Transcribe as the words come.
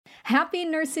Happy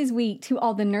Nurses Week to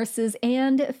all the nurses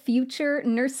and future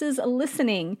nurses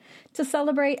listening. To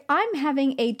celebrate, I'm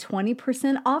having a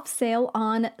 20% off sale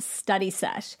on Study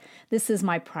Sesh. This is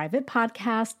my private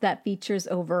podcast that features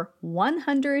over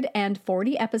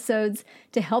 140 episodes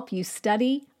to help you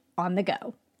study on the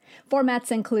go.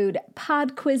 Formats include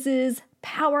pod quizzes,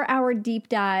 power hour deep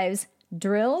dives,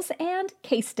 drills, and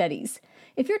case studies.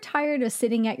 If you're tired of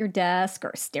sitting at your desk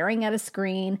or staring at a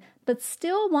screen, but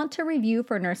still want to review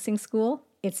for nursing school,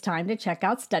 it's time to check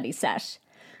out Study Sesh.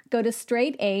 Go to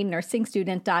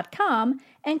straightanursingstudent.com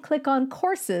and click on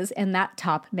Courses in that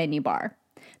top menu bar.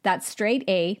 That's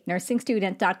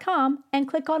straightanursingstudent.com and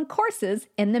click on Courses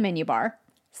in the menu bar.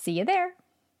 See you there.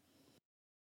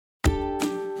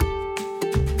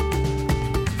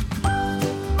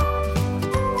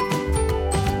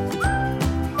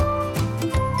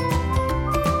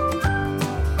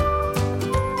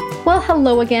 Well,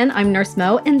 hello again. I'm Nurse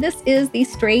Mo, and this is the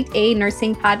Straight A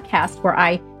Nursing Podcast, where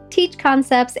I teach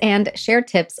concepts and share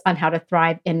tips on how to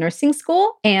thrive in nursing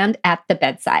school and at the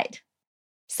bedside.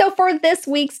 So for this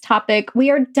week's topic, we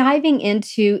are diving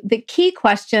into the key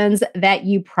questions that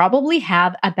you probably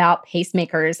have about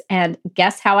pacemakers. And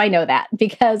guess how I know that?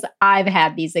 Because I've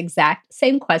had these exact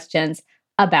same questions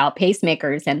about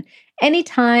pacemakers. And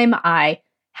anytime I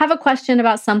have a question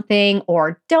about something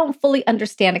or don't fully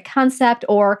understand a concept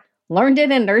or learned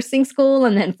it in nursing school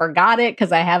and then forgot it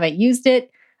because I haven't used it,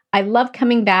 I love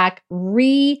coming back,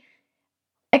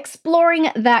 exploring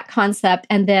that concept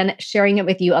and then sharing it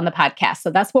with you on the podcast.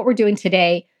 So that's what we're doing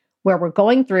today, where we're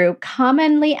going through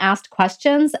commonly asked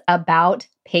questions about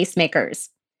pacemakers.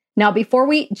 Now, before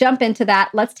we jump into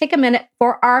that, let's take a minute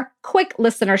for our quick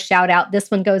listener shout out. This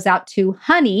one goes out to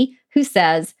Honey, who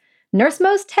says, Nurse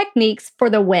Mo's techniques for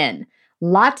the win.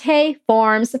 Latte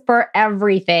forms for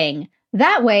everything.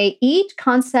 That way, each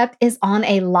concept is on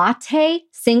a latte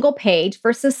single page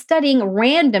versus studying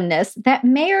randomness that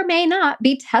may or may not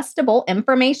be testable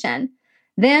information.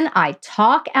 Then I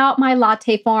talk out my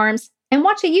latte forms and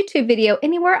watch a YouTube video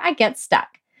anywhere I get stuck.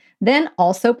 Then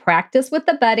also practice with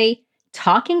the buddy,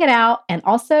 talking it out, and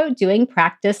also doing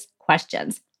practice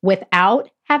questions without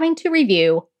having to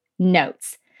review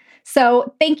notes.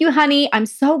 So thank you, Honey. I'm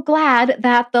so glad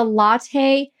that the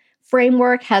latte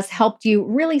framework has helped you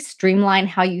really streamline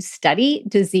how you study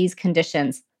disease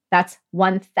conditions. That's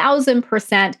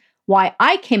 1000% why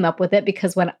I came up with it,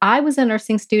 because when I was a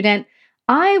nursing student,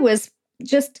 I was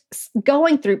just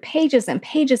going through pages and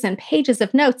pages and pages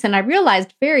of notes. And I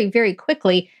realized very, very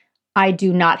quickly, I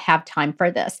do not have time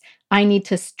for this. I need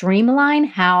to streamline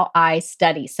how I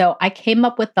study. So I came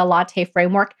up with the latte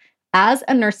framework as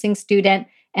a nursing student,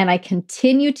 and I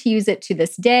continue to use it to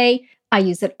this day. I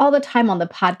use it all the time on the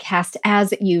podcast,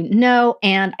 as you know,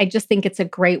 and I just think it's a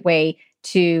great way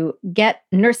to get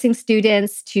nursing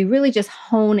students to really just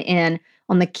hone in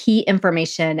on the key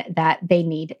information that they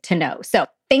need to know. So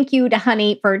thank you to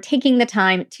Honey for taking the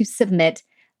time to submit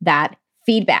that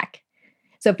feedback.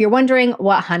 So if you're wondering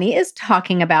what Honey is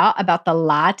talking about the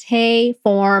latte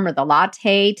form or the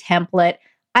latte template,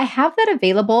 I have that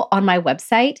available on my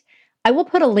website. I will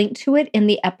put a link to it in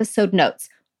the episode notes.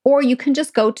 Or you can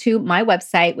just go to my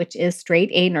website, which is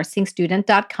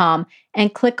straightanursingstudent.com,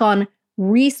 and click on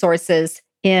resources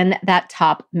in that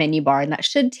top menu bar. And that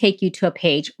should take you to a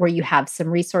page where you have some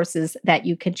resources that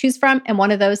you can choose from. And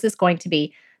one of those is going to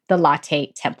be the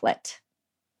latte template.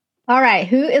 All right,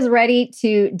 who is ready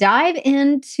to dive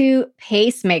into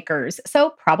pacemakers?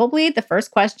 So probably the first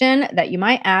question that you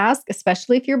might ask,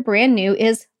 especially if you're brand new,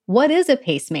 is what is a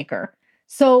pacemaker?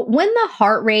 So when the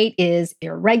heart rate is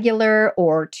irregular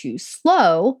or too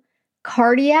slow,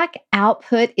 cardiac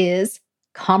output is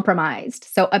compromised.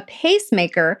 So a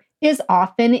pacemaker is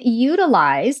often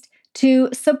utilized to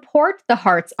support the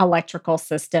heart's electrical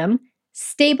system,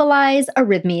 stabilize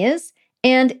arrhythmias,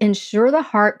 and ensure the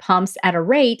heart pumps at a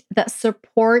rate that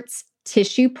supports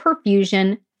tissue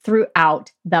perfusion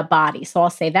throughout the body. So I'll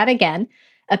say that again.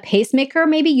 A pacemaker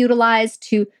may be utilized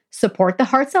to support the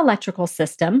heart's electrical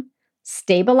system,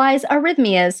 stabilize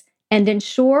arrhythmias, and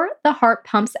ensure the heart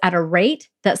pumps at a rate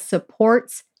that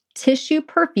supports tissue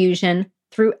perfusion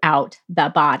throughout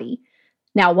the body.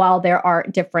 Now, while there are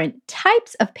different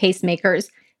types of pacemakers,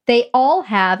 they all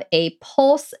have a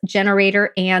pulse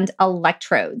generator and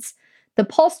electrodes. The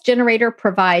pulse generator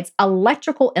provides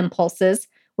electrical impulses,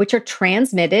 which are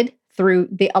transmitted through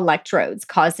the electrodes,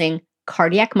 causing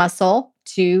cardiac muscle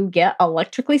to get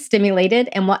electrically stimulated.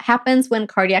 And what happens when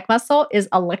cardiac muscle is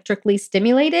electrically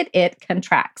stimulated? It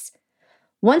contracts.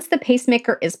 Once the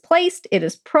pacemaker is placed, it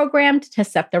is programmed to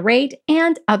set the rate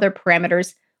and other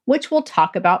parameters, which we'll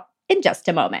talk about in just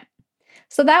a moment.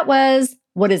 So that was,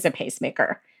 what is a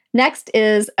pacemaker? Next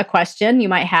is a question you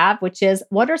might have, which is,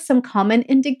 what are some common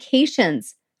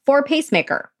indications for a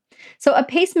pacemaker? So a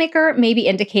pacemaker may be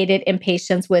indicated in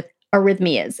patients with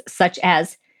arrhythmias, such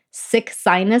as sick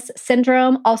sinus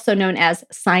syndrome, also known as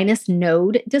sinus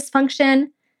node dysfunction,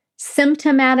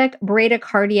 symptomatic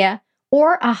bradycardia,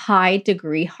 or a high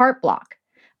degree heart block.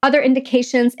 Other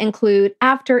indications include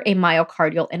after a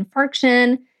myocardial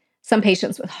infarction. Some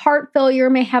patients with heart failure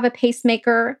may have a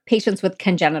pacemaker, patients with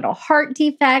congenital heart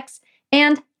defects,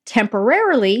 and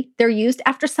temporarily, they're used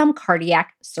after some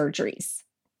cardiac surgeries.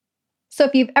 So,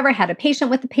 if you've ever had a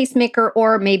patient with a pacemaker,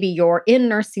 or maybe you're in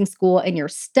nursing school and you're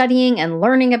studying and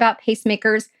learning about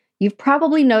pacemakers, you've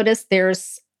probably noticed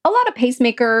there's a lot of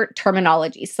pacemaker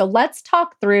terminology. So, let's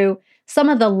talk through some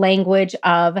of the language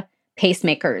of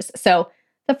pacemakers. So,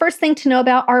 the first thing to know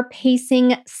about are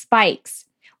pacing spikes.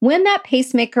 When that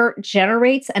pacemaker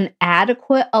generates an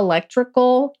adequate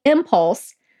electrical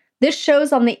impulse, this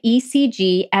shows on the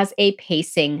ECG as a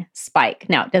pacing spike.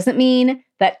 Now, it doesn't mean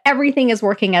that everything is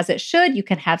working as it should. You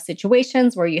can have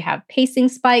situations where you have pacing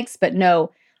spikes, but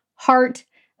no heart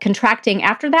contracting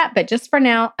after that. But just for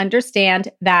now, understand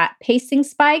that pacing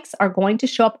spikes are going to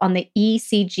show up on the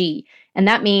ECG. And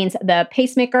that means the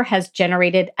pacemaker has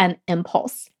generated an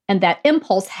impulse. And that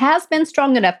impulse has been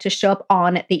strong enough to show up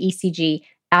on the ECG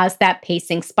as that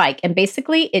pacing spike. And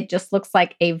basically, it just looks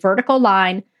like a vertical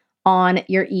line on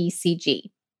your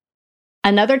ECG.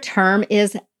 Another term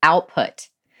is output.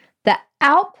 The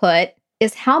output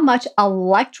is how much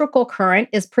electrical current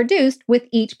is produced with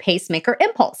each pacemaker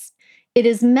impulse. It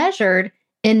is measured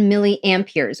in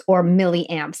milliamperes or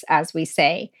milliamps, as we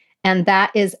say, and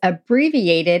that is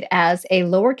abbreviated as a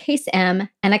lowercase m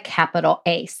and a capital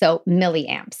A, so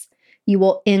milliamps. You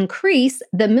will increase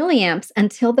the milliamps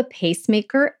until the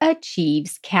pacemaker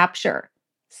achieves capture.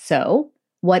 So,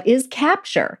 what is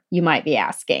capture, you might be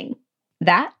asking?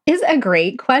 That is a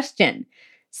great question.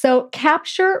 So,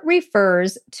 capture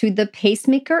refers to the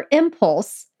pacemaker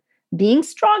impulse being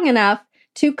strong enough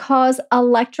to cause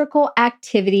electrical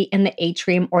activity in the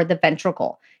atrium or the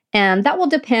ventricle. And that will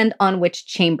depend on which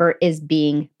chamber is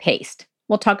being paced.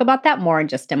 We'll talk about that more in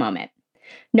just a moment.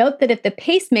 Note that if the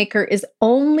pacemaker is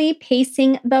only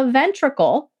pacing the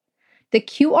ventricle, the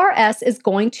QRS is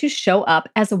going to show up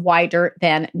as wider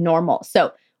than normal.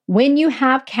 So when you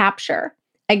have capture,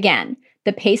 again,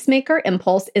 the pacemaker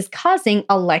impulse is causing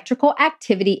electrical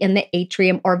activity in the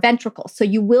atrium or ventricle. So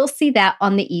you will see that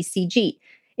on the ECG.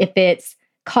 If it's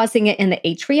causing it in the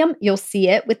atrium, you'll see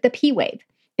it with the P wave.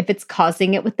 If it's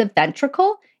causing it with the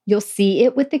ventricle, you'll see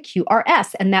it with the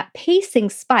QRS. And that pacing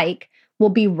spike will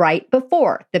be right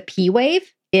before the P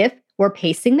wave if we're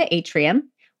pacing the atrium,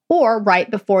 or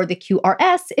right before the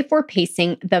QRS if we're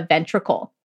pacing the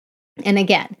ventricle. And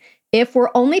again, if we're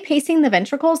only pacing the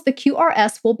ventricles, the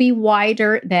QRS will be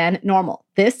wider than normal.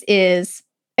 This is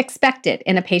expected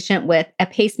in a patient with a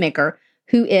pacemaker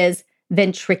who is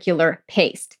ventricular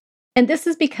paced. And this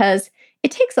is because it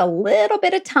takes a little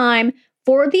bit of time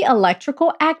for the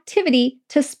electrical activity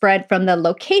to spread from the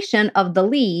location of the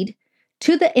lead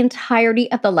to the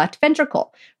entirety of the left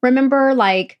ventricle. Remember,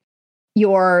 like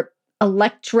your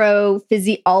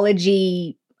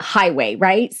electrophysiology highway,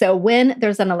 right? So when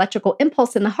there's an electrical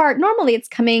impulse in the heart, normally it's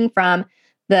coming from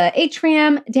the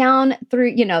atrium down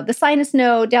through, the sinus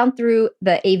node, down through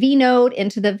the AV node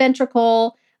into the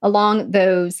ventricle, along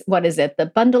those,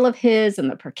 the bundle of His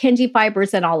and the Purkinje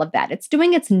fibers and all of that. It's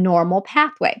doing its normal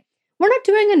pathway. We're not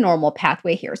doing a normal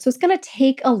pathway here. So it's going to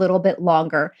take a little bit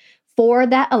longer for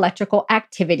that electrical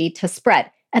activity to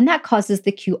spread. And that causes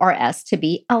the QRS to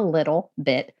be a little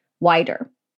bit wider.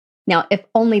 Now, if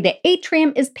only the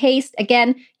atrium is paced,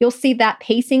 again, you'll see that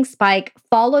pacing spike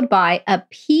followed by a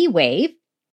P wave.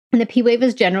 And the P wave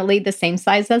is generally the same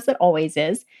size as it always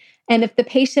is. And if the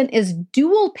patient is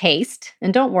dual paced,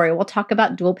 and don't worry, we'll talk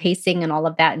about dual pacing and all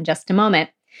of that in just a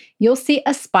moment, you'll see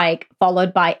a spike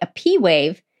followed by a P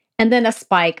wave, and then a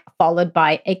spike followed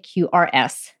by a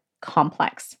QRS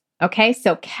complex. Okay,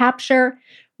 so capture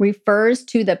refers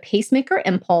to the pacemaker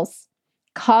impulse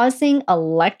causing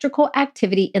electrical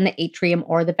activity in the atrium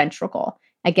or the ventricle.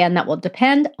 Again, that will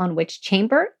depend on which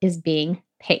chamber is being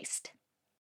paced.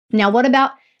 Now, what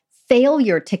about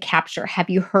failure to capture? Have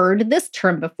you heard this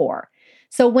term before?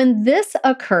 So when this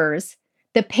occurs,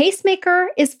 the pacemaker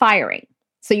is firing.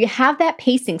 So you have that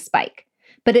pacing spike,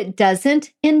 but it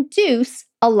doesn't induce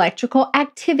electrical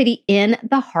activity in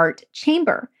the heart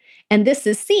chamber. And this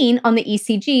is seen on the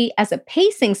ECG as a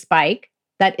pacing spike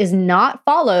that is not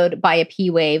followed by a P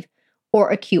wave or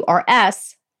a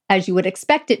QRS, as you would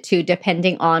expect it to,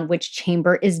 depending on which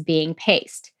chamber is being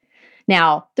paced.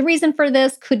 Now, the reason for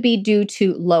this could be due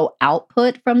to low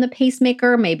output from the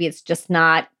pacemaker. Maybe it's just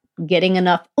not getting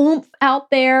enough oomph out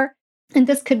there. And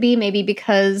this could be maybe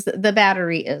because the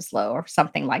battery is low or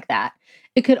something like that.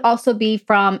 It could also be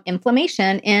from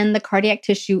inflammation in the cardiac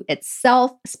tissue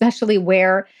itself, especially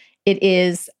where it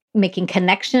is making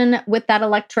connection with that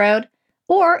electrode.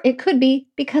 Or it could be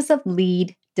because of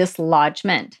lead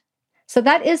dislodgement. So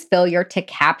that is failure to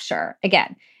capture.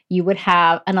 Again, you would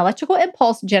have an electrical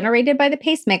impulse generated by the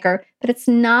pacemaker, but it's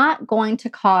not going to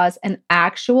cause an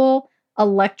actual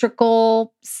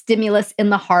electrical stimulus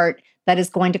in the heart that is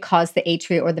going to cause the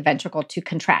atria or the ventricle to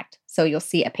contract. So you'll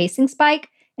see a pacing spike,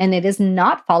 and it is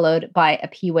not followed by a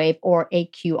P wave or a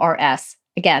QRS,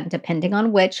 again, depending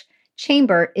on which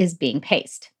chamber is being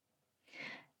paced.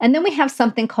 And then we have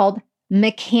something called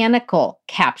mechanical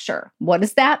capture. What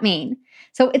does that mean?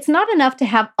 So it's not enough to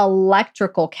have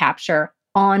electrical capture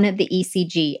on the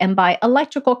ECG. And by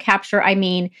electrical capture, I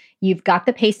mean you've got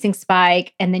the pacing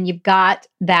spike and then you've got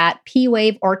that P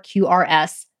wave or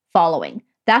QRS following.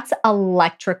 That's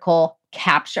electrical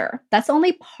capture. That's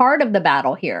only part of the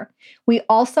battle here. We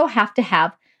also have to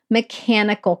have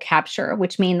mechanical capture,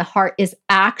 which means the heart is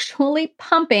actually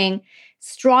pumping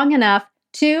strong enough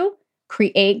to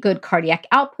create good cardiac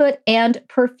output and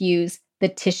perfuse the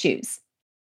tissues.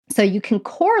 So you can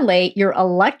correlate your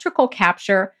electrical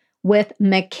capture with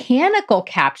mechanical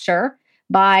capture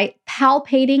by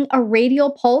palpating a radial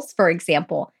pulse, for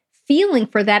example, feeling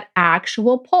for that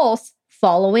actual pulse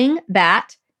following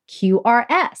that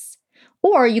QRS.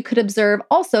 Or you could observe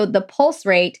also the pulse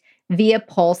rate via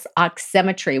pulse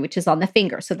oximetry, which is on the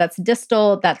finger. So that's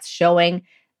distal, that's showing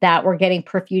that we're getting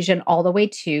perfusion all the way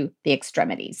to the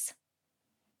extremities.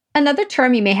 Another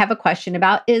term you may have a question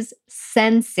about is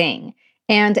sensing.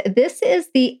 And this is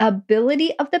the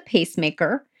ability of the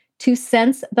pacemaker to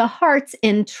sense the heart's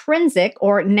intrinsic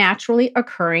or naturally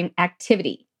occurring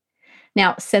activity.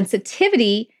 Now,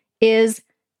 sensitivity is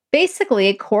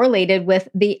basically correlated with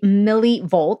the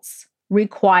millivolts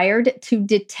required to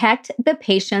detect the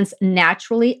patient's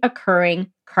naturally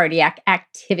occurring cardiac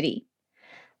activity.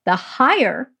 The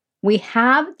higher we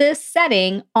have this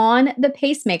setting on the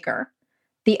pacemaker,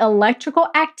 the electrical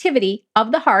activity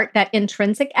of the heart, that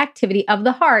intrinsic activity of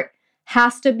the heart,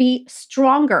 has to be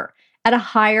stronger at a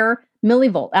higher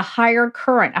millivolt, a higher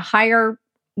current, a higher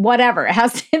whatever. It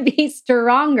has to be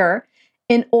stronger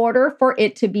in order for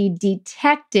it to be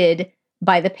detected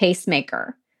by the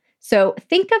pacemaker. So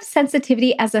think of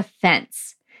sensitivity as a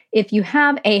fence. If you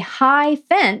have a high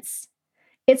fence,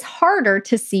 it's harder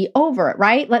to see over it,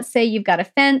 right? Let's say you've got a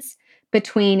fence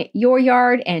between your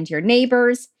yard and your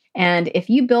neighbor's. And if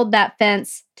you build that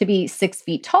fence to be 6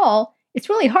 feet tall, it's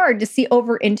really hard to see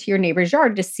over into your neighbor's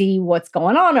yard to see what's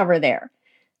going on over there.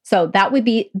 So that would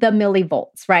be the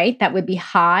millivolts, right? That would be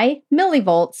high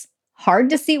millivolts, hard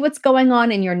to see what's going on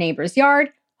in your neighbor's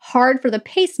yard, hard for the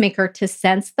pacemaker to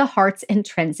sense the heart's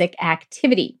intrinsic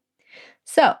activity.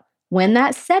 So when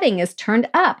that setting is turned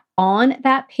up on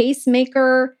that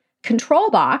pacemaker control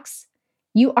box,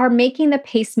 you are making the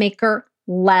pacemaker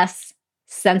less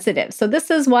sensitive. So this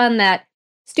is one that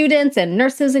students and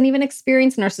nurses and even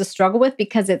experienced nurses struggle with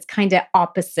because it's kind of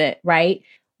opposite, right?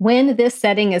 When this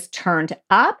setting is turned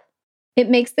up, it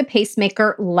makes the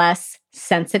pacemaker less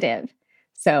sensitive.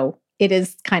 So it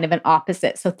is kind of an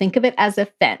opposite. So think of it as a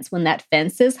fence. When that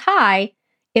fence is high,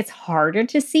 it's harder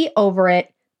to see over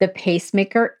it. The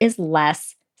pacemaker is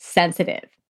less sensitive.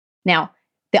 Now,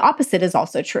 the opposite is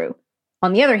also true.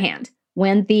 On the other hand,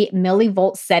 when the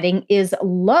millivolt setting is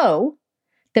low,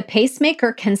 the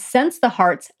pacemaker can sense the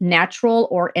heart's natural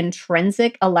or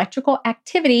intrinsic electrical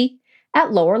activity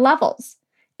at lower levels.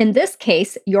 In this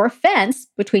case, your fence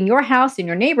between your house and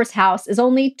your neighbor's house is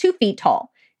only 2 feet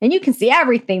tall, and you can see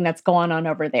everything that's going on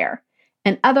over there.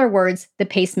 In other words, the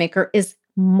pacemaker is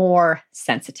more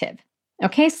sensitive.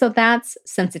 Okay, so that's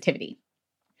sensitivity.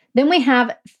 Then we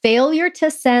have failure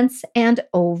to sense and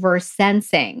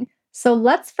oversensing. So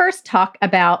let's first talk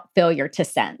about failure to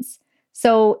sense.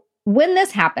 So when this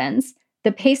happens,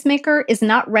 the pacemaker is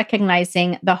not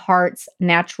recognizing the heart's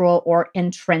natural or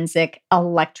intrinsic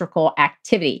electrical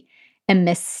activity and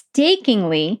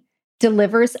mistakenly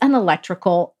delivers an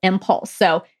electrical impulse.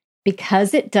 So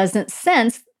because it doesn't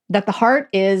sense that the heart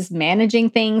is managing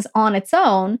things on its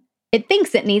own, it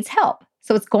thinks it needs help.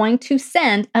 So it's going to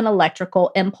send an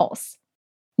electrical impulse.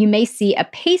 You may see a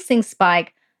pacing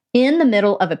spike in the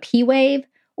middle of a P wave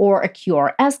or a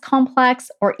QRS complex,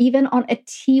 or even on a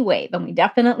T wave. And we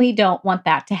definitely don't want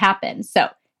that to happen. So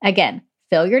again,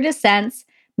 failure to sense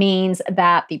means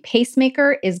that the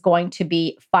pacemaker is going to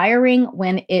be firing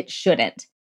when it shouldn't.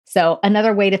 So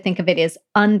another way to think of it is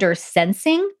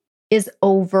undersensing is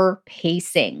over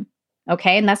pacing.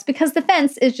 Okay, and that's because the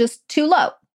fence is just too low.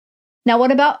 Now,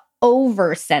 what about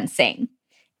over sensing?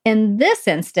 In this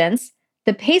instance,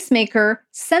 the pacemaker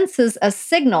senses a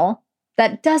signal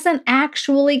that doesn't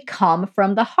actually come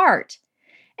from the heart.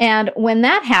 And when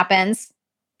that happens,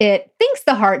 it thinks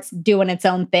the heart's doing its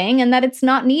own thing and that it's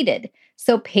not needed.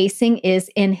 So pacing is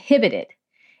inhibited.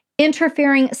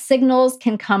 Interfering signals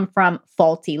can come from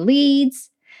faulty leads.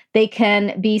 They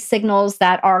can be signals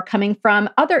that are coming from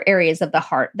other areas of the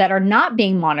heart that are not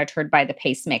being monitored by the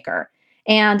pacemaker.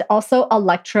 And also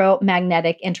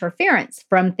electromagnetic interference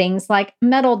from things like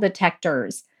metal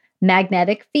detectors,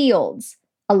 magnetic fields,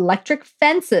 electric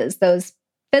fences, those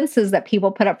fences that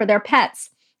people put up for their pets,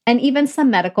 and even some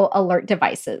medical alert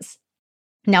devices.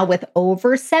 Now, with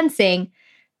oversensing,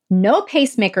 no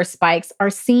pacemaker spikes are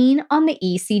seen on the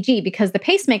ECG because the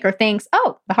pacemaker thinks,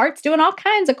 oh, the heart's doing all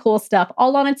kinds of cool stuff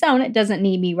all on its own. It doesn't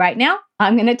need me right now.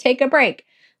 I'm going to take a break.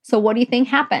 So, what do you think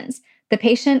happens? The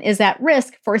patient is at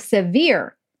risk for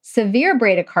severe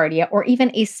bradycardia or even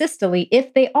asystole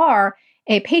if they are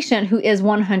a patient who is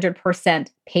 100%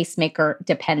 pacemaker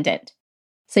dependent.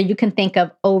 So, you can think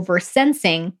of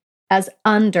oversensing as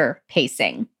under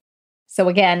pacing. So,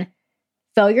 again,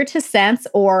 failure to sense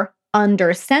or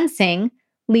undersensing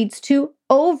leads to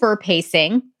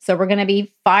overpacing. So we're going to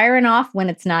be firing off when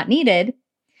it's not needed.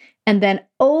 And then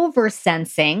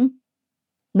oversensing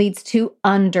leads to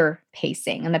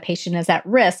underpacing, and the patient is at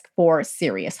risk for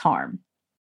serious harm.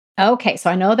 Okay, so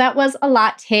I know that was a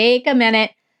lot. Take a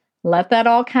minute, let that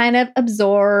all kind of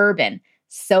absorb and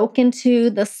soak into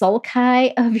the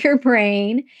sulci of your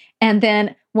brain. And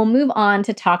then we'll move on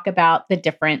to talk about the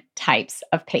different types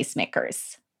of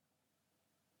pacemakers.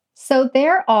 So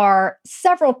there are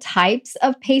several types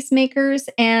of pacemakers,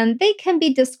 and they can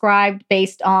be described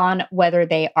based on whether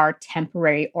they are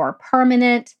temporary or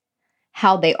permanent,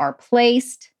 how they are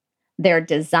placed, their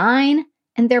design,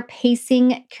 and their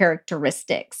pacing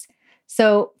characteristics.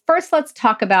 So first, let's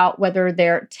talk about whether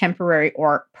they're temporary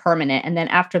or permanent. And then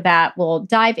after that, we'll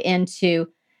dive into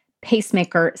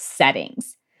pacemaker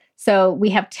settings. So we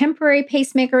have temporary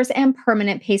pacemakers and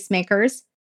permanent pacemakers.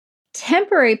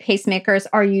 Temporary pacemakers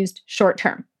are used short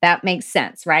term. That makes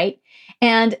sense, right?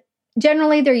 And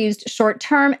generally, they're used short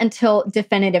term until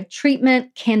definitive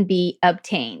treatment can be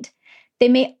obtained. They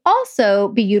may also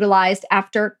be utilized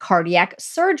after cardiac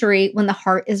surgery when the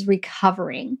heart is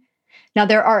recovering. Now,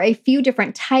 there are a few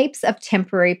different types of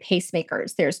temporary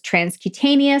pacemakers. There's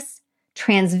transcutaneous,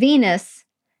 transvenous,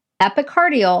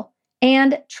 epicardial,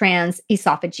 and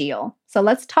transesophageal. So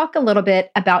let's talk a little bit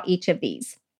about each of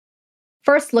these.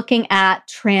 First, looking at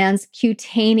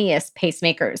transcutaneous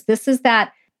pacemakers. This is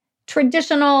that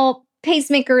traditional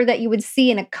pacemaker that you would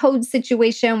see in a code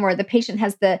situation where the patient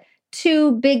has the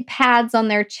two big pads on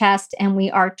their chest and we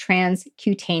are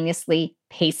transcutaneously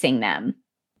pacing them.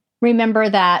 Remember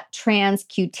that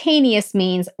transcutaneous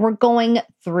means we're going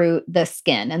through the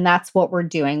skin, and that's what we're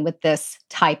doing with this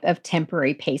type of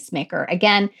temporary pacemaker.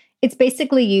 Again, it's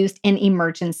basically used in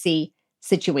emergency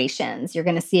situations. You're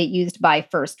going to see it used by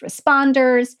first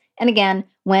responders. And again,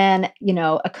 when,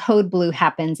 a code blue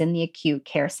happens in the acute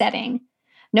care setting.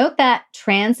 Note that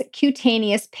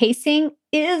transcutaneous pacing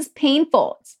is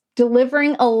painful. It's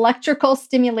delivering electrical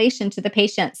stimulation to the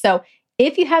patient. So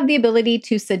if you have the ability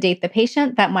to sedate the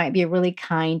patient, that might be a really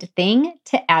kind thing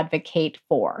to advocate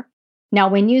for. Now,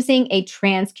 when using a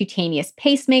transcutaneous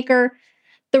pacemaker,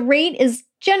 the rate is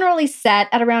generally set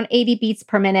at around 80 beats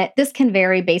per minute. This can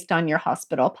vary based on your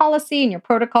hospital policy and your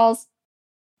protocols,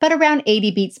 but around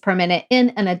 80 beats per minute in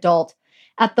an adult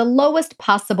at the lowest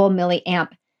possible milliamp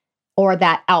or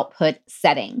that output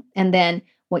setting. And then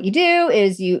what you do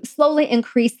is you slowly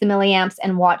increase the milliamps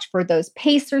and watch for those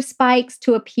pacer spikes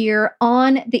to appear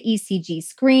on the ECG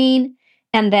screen,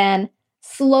 and then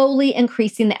slowly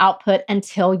increasing the output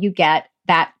until you get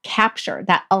that capture,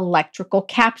 that electrical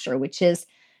capture, which is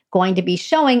going to be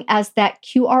showing as that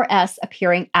QRS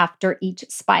appearing after each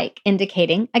spike,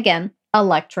 indicating, again,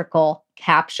 electrical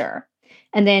capture.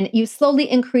 And then you slowly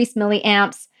increase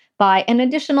milliamps by an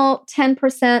additional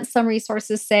 10%. Some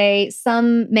resources say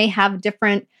some may have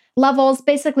different levels.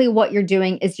 Basically, what you're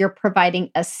doing is you're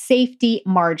providing a safety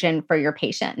margin for your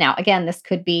patient. Now, again, this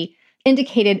could be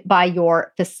indicated by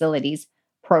your facility's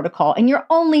protocol. And you're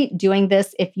only doing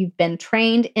this if you've been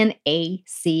trained in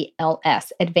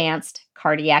ACLS, Advanced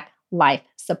Cardiac Life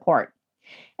Support.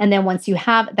 And then once you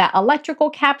have that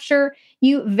electrical capture,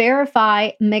 you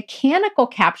verify mechanical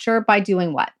capture by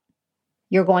doing what?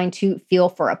 You're going to feel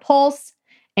for a pulse.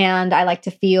 And I like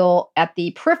to feel at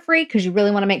the periphery because you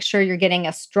really want to make sure you're getting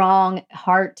a strong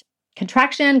heart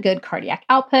contraction, good cardiac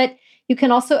output. You can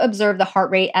also observe the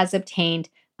heart rate as obtained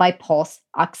by pulse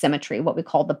oximetry, what we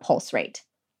call the pulse rate.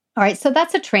 All right, so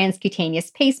that's a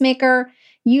transcutaneous pacemaker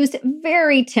used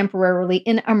very temporarily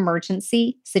in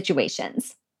emergency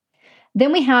situations.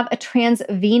 Then we have a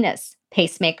transvenous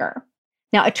pacemaker.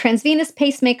 Now, a transvenous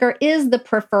pacemaker is the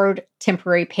preferred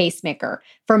temporary pacemaker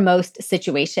for most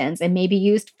situations and may be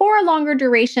used for a longer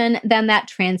duration than that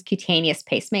transcutaneous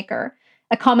pacemaker.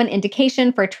 A common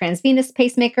indication for a transvenous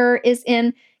pacemaker is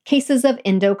in cases of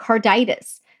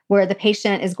endocarditis, where the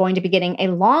patient is going to be getting a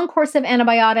long course of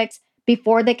antibiotics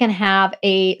before they can have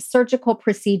a surgical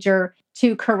procedure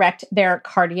to correct their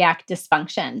cardiac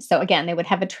dysfunction. So, again, they would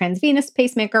have a transvenous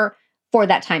pacemaker for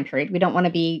that time period. We don't want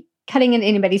to be cutting in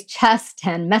anybody's chest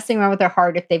and messing around with their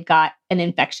heart if they've got an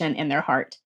infection in their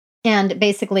heart. And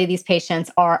basically, these patients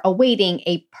are awaiting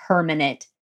a permanent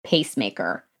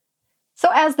pacemaker. So,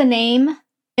 as the name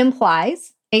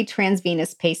implies, a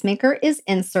transvenous pacemaker is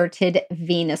inserted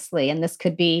venously, and this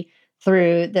could be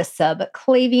through the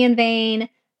subclavian vein,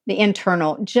 the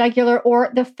internal jugular,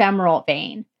 or the femoral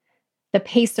vein. The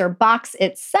pacer box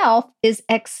itself is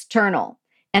external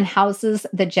and houses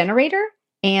the generator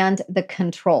and the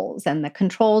controls. And the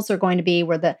controls are going to be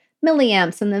where the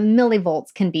milliamps and the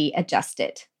millivolts can be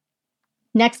adjusted.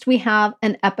 Next, we have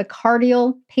an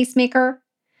epicardial pacemaker.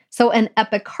 So, an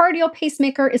epicardial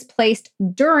pacemaker is placed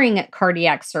during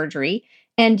cardiac surgery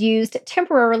and used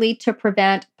temporarily to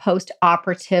prevent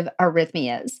post-operative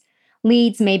arrhythmias.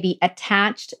 Leads may be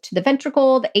attached to the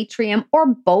ventricle, the atrium, or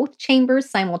both chambers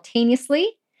simultaneously.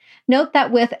 Note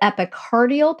that with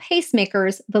epicardial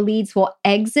pacemakers, the leads will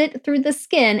exit through the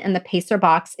skin and the pacer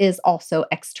box is also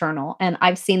external. And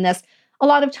I've seen this a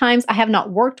lot of times. I have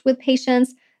not worked with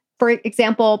patients, for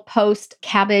example,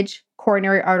 post-CABG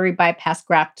coronary artery bypass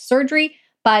graft surgery.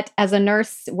 But as a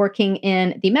nurse working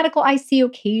in the medical ICU,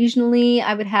 occasionally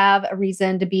I would have a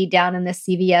reason to be down in the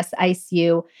CVS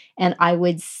ICU, and I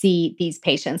would see these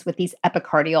patients with these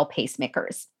epicardial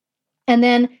pacemakers. And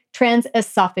then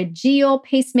transesophageal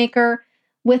pacemaker.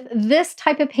 With this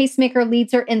type of pacemaker,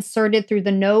 leads are inserted through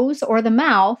the nose or the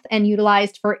mouth and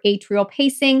utilized for atrial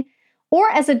pacing or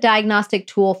as a diagnostic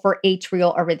tool for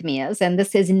atrial arrhythmias. And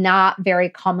this is not very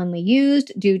commonly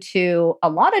used due to a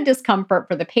lot of discomfort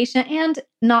for the patient and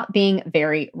not being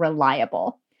very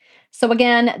reliable. So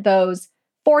again, those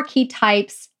 4 key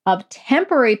types of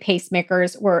temporary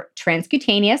pacemakers were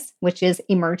transcutaneous, which is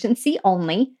emergency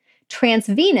only,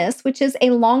 transvenous, which is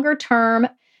a longer term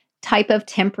type of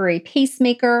temporary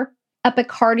pacemaker,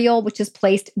 epicardial, which is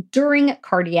placed during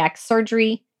cardiac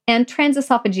surgery, and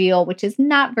transesophageal, which is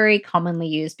not very commonly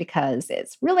used because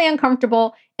it's really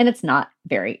uncomfortable and it's not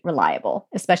very reliable,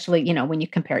 especially, when you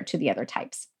compare it to the other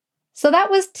types. So that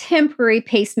was temporary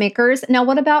pacemakers. Now,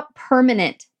 what about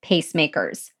permanent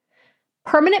pacemakers?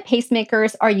 Permanent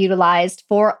pacemakers are utilized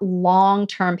for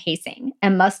long-term pacing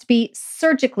and must be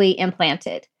surgically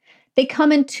implanted. They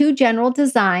come in 2 general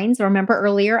designs. Remember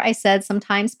earlier I said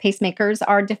sometimes pacemakers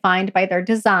are defined by their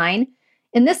design.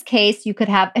 In this case, you could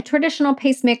have a traditional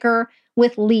pacemaker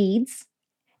with leads,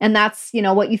 and that's,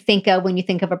 what you think of when you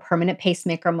think of a permanent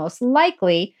pacemaker most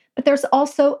likely, but there's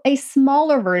also a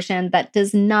smaller version that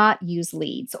does not use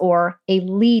leads, or a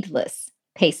leadless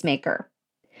pacemaker.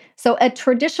 So a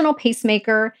traditional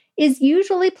pacemaker is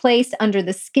usually placed under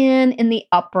the skin in the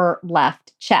upper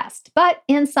left chest, but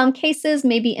in some cases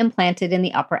may be implanted in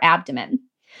the upper abdomen.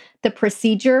 The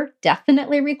procedure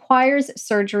definitely requires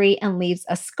surgery and leaves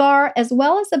a scar as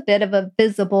well as a bit of a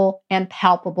visible and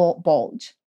palpable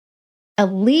bulge. A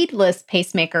leadless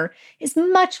pacemaker is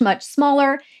much, much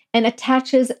smaller and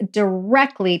attaches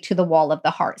directly to the wall of the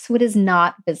heart, so it is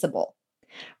not visible.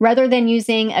 Rather than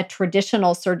using a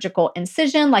traditional surgical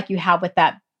incision like you have with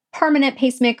that permanent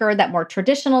pacemaker, that more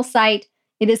traditional site,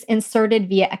 it is inserted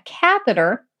via a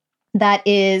catheter that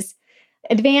is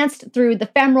advanced through the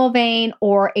femoral vein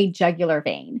or a jugular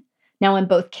vein. Now, in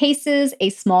both cases,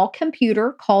 a small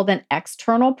computer called an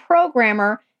external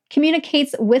programmer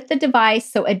communicates with the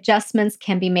device so adjustments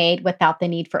can be made without the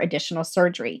need for additional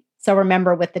surgery. So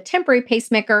remember, with the temporary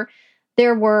pacemaker,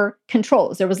 there were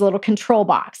controls. There was a little control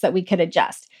box that we could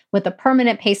adjust. With a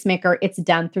permanent pacemaker, it's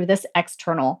done through this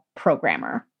external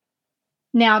programmer.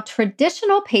 Now,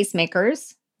 traditional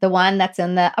pacemakers, the one that's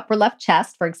in the upper left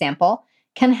chest, for example,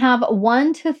 can have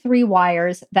 1 to 3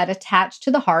 wires that attach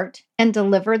to the heart and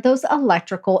deliver those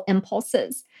electrical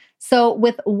impulses. So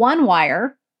with 1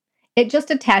 wire, it just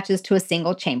attaches to a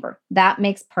single chamber. That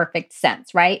makes perfect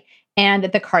sense, right? And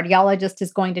the cardiologist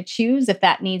is going to choose if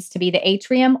that needs to be the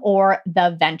atrium or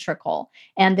the ventricle.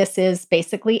 And this is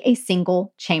basically a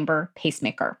single chamber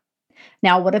pacemaker.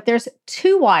 Now, what if there's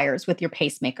 2 wires with your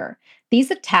pacemaker? these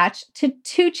attach to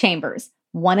two chambers,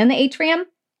 one in the atrium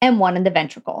and one in the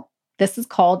ventricle. This is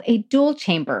called a dual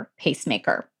chamber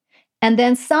pacemaker. And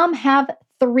then some have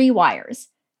three wires,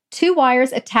 two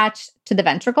wires attached to the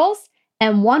ventricles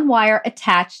and one wire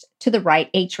attached to the right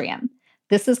atrium.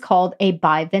 This is called a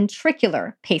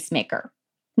biventricular pacemaker.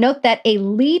 Note that a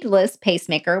leadless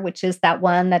pacemaker, which is that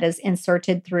one that is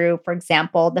inserted through, for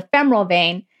example, the femoral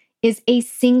vein, is a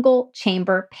single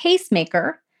chamber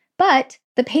pacemaker, but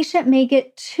the patient may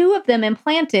get two of them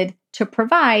implanted to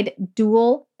provide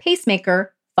dual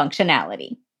pacemaker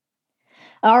functionality.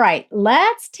 All right,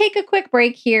 let's take a quick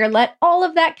break here. Let all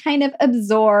of that kind of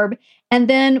absorb. And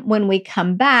then when we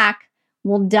come back,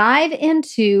 we'll dive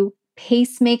into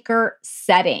pacemaker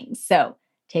settings. So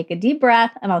take a deep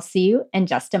breath, and I'll see you in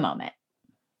just a moment.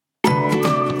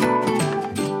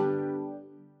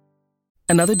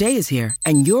 Another day is here,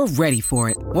 and you're ready for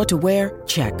it. What to wear?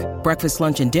 Check. Breakfast,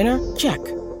 lunch, and dinner? Check.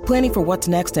 Planning for what's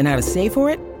next and how to save for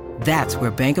it? That's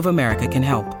where Bank of America can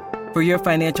help. For your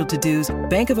financial to-dos,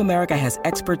 Bank of America has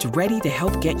experts ready to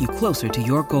help get you closer to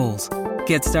your goals.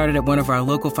 Get started at one of our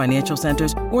local financial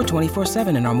centers or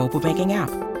 24/7 in our mobile banking app.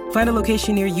 Find a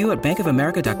location near you at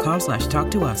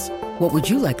bankofamerica.com/talktous. What would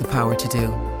you like the power to do?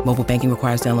 Mobile banking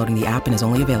requires downloading the app and is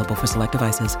only available for select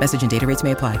devices. Message and data rates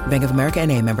may apply. Bank of America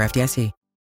N.A., member FDIC.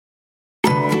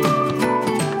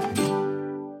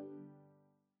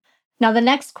 Now, the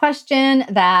next question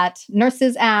that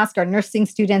nurses ask or nursing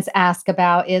students ask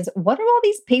about is, what do all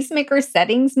these pacemaker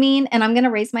settings mean? And I'm going to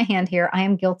raise my hand here. I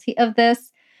am guilty of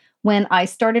this. When I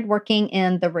started working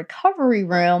in the recovery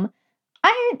room,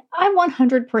 I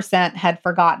 100% had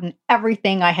forgotten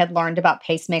everything I had learned about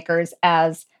pacemakers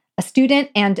as a student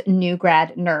and new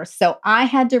grad nurse. So I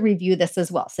had to review this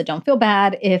as well. So don't feel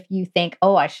bad if you think,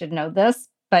 oh, I should know this,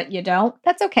 but you don't.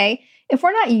 That's okay. If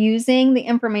we're not using the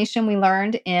information we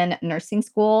learned in nursing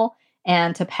school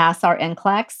and to pass our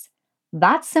NCLEX,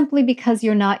 that's simply because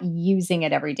you're not using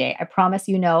it every day. I promise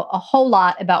you know a whole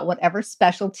lot about whatever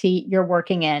specialty you're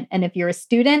working in. And if you're a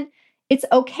student, it's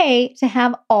okay to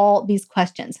have all these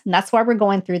questions. And that's why we're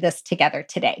going through this together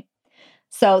today.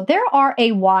 So there are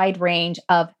a wide range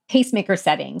of pacemaker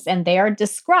settings, and they are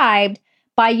described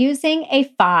by using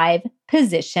a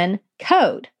 5-position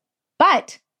code.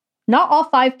 But not all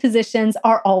 5 positions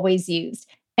are always used.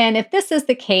 And if this is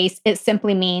the case, it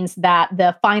simply means that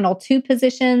the final 2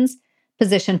 positions,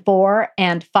 position 4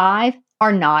 and 5,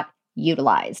 are not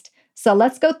utilized. So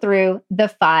let's go through the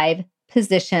 5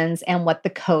 positions and what the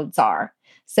codes are.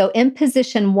 So in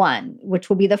position 1, which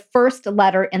will be the first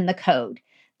letter in the code,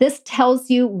 this tells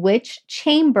you which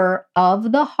chamber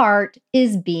of the heart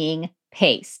is being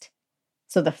paced.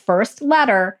 So the first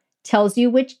letter tells you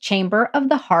which chamber of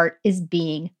the heart is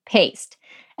being paced.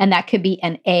 And that could be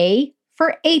an A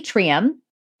for atrium,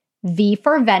 V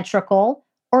for ventricle,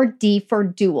 or D for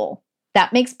dual.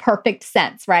 That makes perfect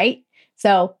sense, right?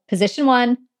 So position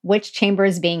 1, which chamber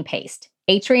is being paced?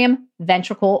 Atrium,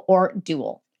 ventricle, or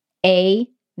dual? A,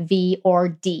 V, or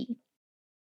D.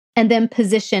 And then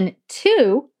position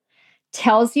 2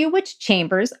 tells you which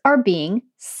chambers are being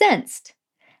sensed.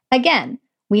 Again,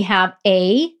 we have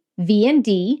A, V, and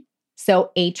D,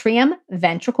 so atrium,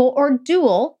 ventricle, or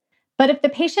dual. But if the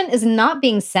patient is not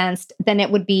being sensed, then it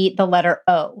would be the letter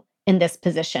O in this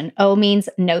position. O means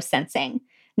no sensing.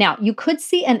 Now, you could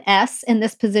see an S in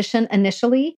this position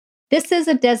initially. This is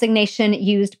a designation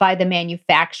used by the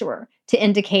manufacturer to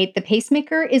indicate the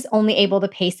pacemaker is only able to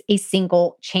pace a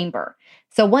single chamber.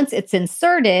 So once it's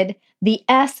inserted, the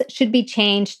S should be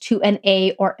changed to an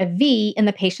A or a V in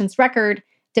the patient's record,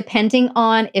 depending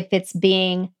on if it's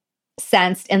being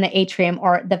sensed in the atrium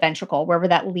or the ventricle, wherever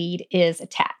that lead is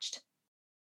attached.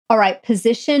 All right,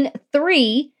 position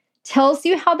 3 tells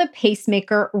you how the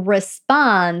pacemaker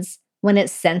responds when it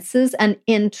senses an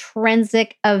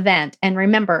intrinsic event. And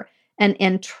remember, an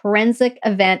intrinsic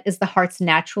event is the heart's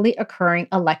naturally occurring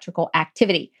electrical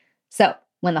activity. So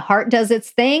when the heart does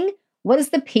its thing, what is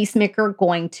the pacemaker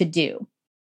going to do?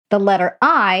 The letter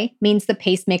I means the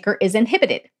pacemaker is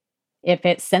inhibited. If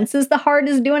it senses the heart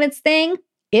is doing its thing,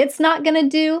 it's not going to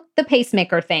do the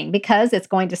pacemaker thing because it's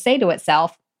going to say to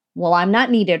itself, well, I'm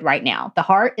not needed right now. The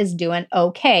heart is doing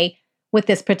okay with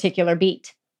this particular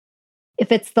beat.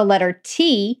 If it's the letter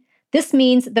T, this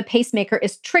means the pacemaker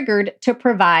is triggered to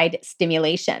provide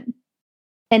stimulation.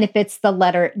 And if it's the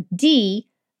letter D,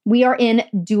 we are in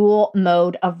dual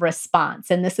mode of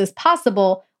response. And this is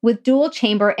possible with dual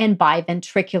chamber and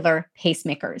biventricular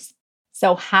pacemakers.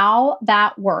 So how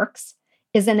that works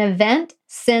is an event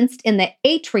sensed in the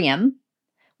atrium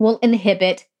will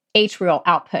inhibit atrial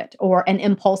output or an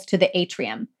impulse to the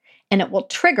atrium, and it will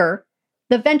trigger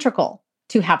the ventricle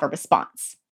to have a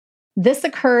response. This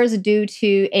occurs due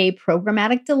to a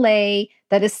programmatic delay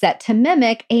that is set to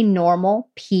mimic a normal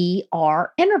PR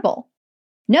interval.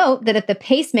 Note that if the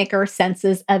pacemaker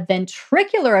senses a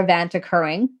ventricular event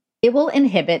occurring, it will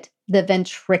inhibit the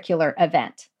ventricular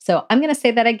event. So I'm going to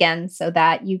say that again so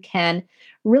that you can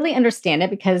really understand it,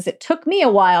 because it took me a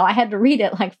while. I had to read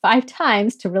it like 5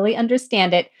 times to really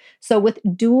understand it. So with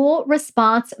dual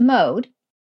response mode,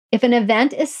 if an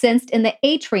event is sensed in the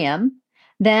atrium,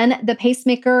 then the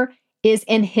pacemaker is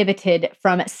inhibited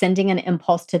from sending an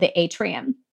impulse to the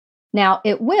atrium. Now,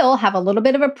 it will have a little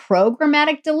bit of a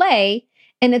programmatic delay,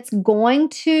 and it's going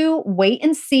to wait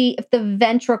and see if the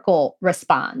ventricle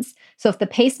responds. So, if the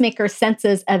pacemaker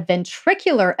senses a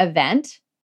ventricular event,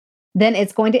 then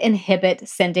it's going to inhibit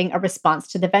sending a response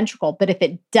to the ventricle. But if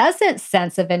it doesn't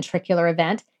sense a ventricular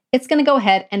event, it's going to go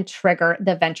ahead and trigger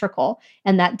the ventricle.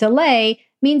 And that delay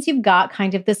means you've got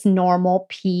kind of this normal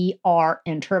PR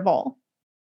interval.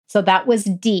 So that was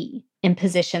D in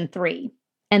position 3.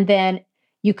 And then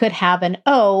you could have an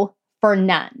O for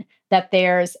none, that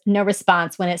there's no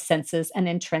response when it senses an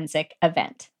intrinsic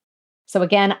event. So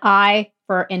again, I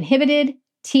for inhibited,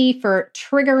 T for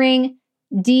triggering,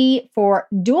 D for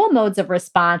dual modes of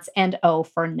response, and O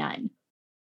for none.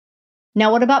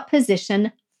 Now, what about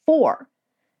position 4?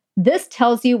 This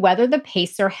tells you whether the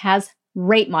pacer has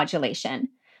rate modulation.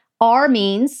 R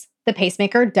means the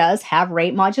pacemaker does have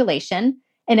rate modulation.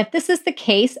 And if this is the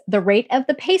case, the rate of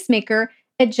the pacemaker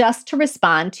adjusts to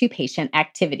respond to patient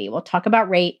activity. We'll talk about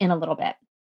rate in a little bit.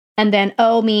 And then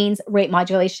O means rate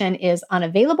modulation is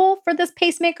unavailable for this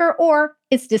pacemaker or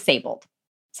it's disabled.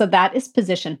 So that is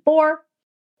position 4.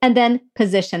 And then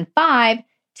position 5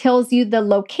 tells you the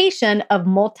location of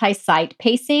multi-site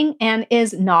pacing and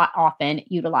is not often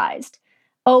utilized.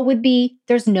 O would be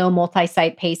there's no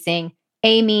multi-site pacing.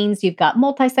 A means you've got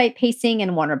multi-site pacing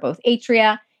in one or both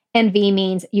atria. And V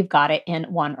means you've got it in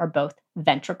one or both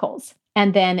ventricles.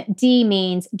 And then D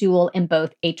means dual in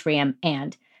both atrium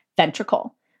and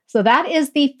ventricle. So that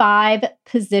is the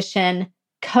 5-position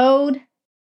code.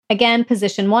 Again,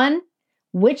 position 1,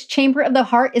 which chamber of the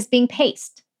heart is being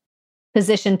paced?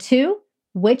 Position 2,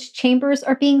 which chambers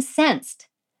are being sensed?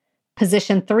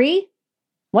 Position 3,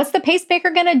 what's the pacemaker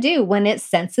going to do when it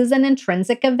senses an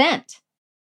intrinsic event?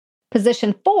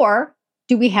 Position 4,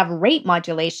 do we have rate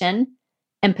modulation?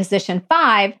 And position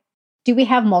 5, do we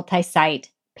have multi-site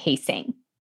pacing?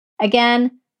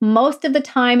 Again, most of the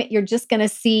time, you're just going to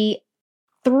see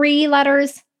 3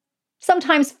 letters,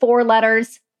 sometimes 4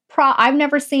 letters. I've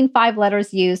never seen 5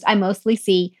 letters used. I mostly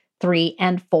see 3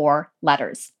 and 4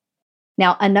 letters.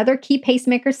 Now, another key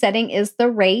pacemaker setting is the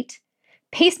rate.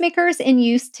 Pacemakers in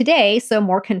use today, so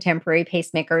more contemporary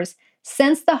pacemakers,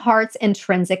 sense the heart's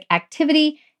intrinsic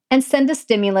activity and send a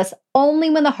stimulus only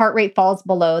when the heart rate falls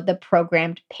below the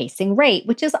programmed pacing rate,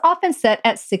 which is often set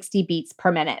at 60 beats per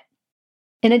minute.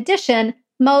 In addition,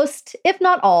 most, if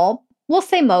not all, we'll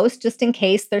say most just in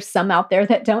case there's some out there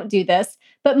that don't do this,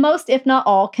 but most, if not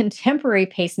all, contemporary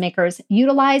pacemakers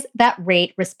utilize that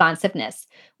rate responsiveness,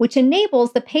 which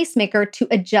enables the pacemaker to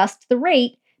adjust the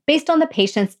rate based on the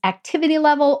patient's activity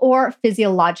level or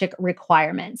physiologic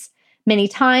requirements. Many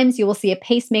times you will see a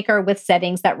pacemaker with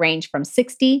settings that range from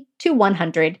 60 to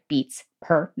 100 beats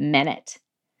per minute.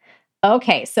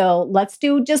 Okay, so let's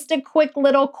do just a quick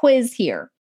little quiz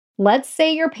here. Let's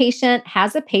say your patient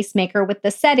has a pacemaker with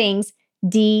the settings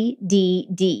D, D,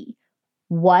 D.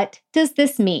 What does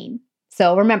this mean?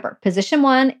 So remember, position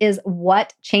 1 is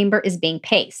what chamber is being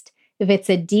paced. If it's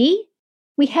a D,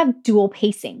 we have dual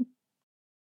pacing.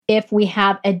 If we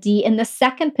have a D in the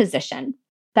second position,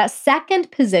 that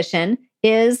second position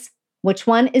is which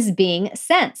one is being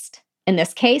sensed. In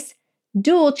this case,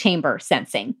 dual chamber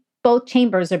sensing. Both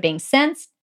chambers are being sensed.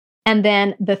 And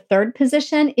then the third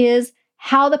position is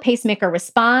how the pacemaker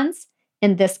responds.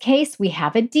 In this case, we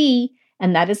have a D,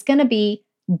 and that is going to be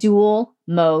dual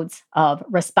modes of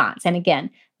response. And again,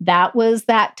 that was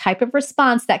that type of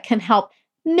response that can help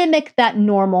mimic that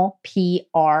normal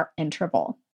PR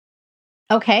interval.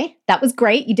 Okay, that was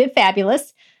great. You did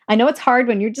fabulous. I know it's hard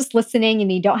when you're just listening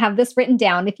and you don't have this written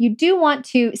down. If you do want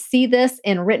to see this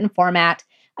in written format,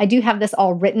 I do have this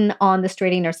all written on the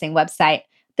Straight A Nursing website.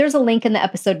 There's a link in the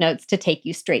episode notes to take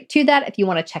you straight to that if you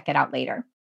want to check it out later.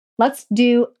 Let's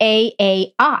do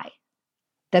AAI.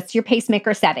 That's your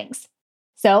pacemaker settings.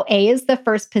 So A is the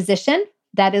first position.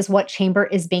 That is what chamber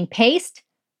is being paced.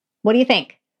 What do you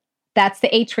think? That's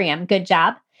the atrium. Good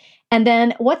job. And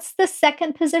then what's the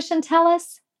second position tell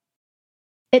us?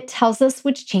 It tells us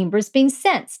which chamber is being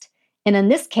sensed. And in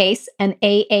this case, an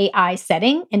AAI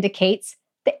setting indicates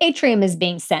the atrium is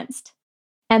being sensed.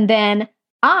 And then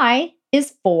I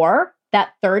is for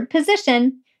that third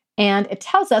position. And it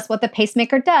tells us what the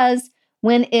pacemaker does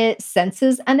when it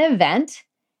senses an event.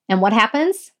 And what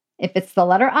happens? If it's the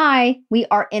letter I, we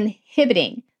are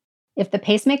inhibiting. If the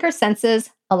pacemaker senses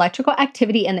electrical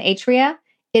activity in the atria,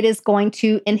 it is going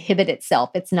to inhibit itself.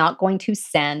 It's not going to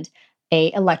send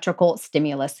a electrical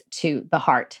stimulus to the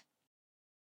heart.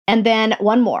 And then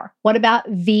one more. What about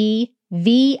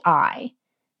VVI?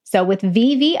 So with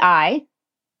VVI,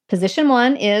 position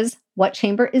 1 is what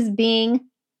chamber is being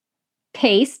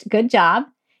paced. Good job.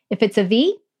 If it's a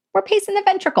V, we're pacing the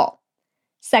ventricle.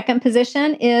 Second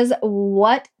position is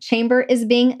what chamber is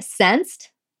being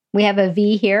sensed. We have a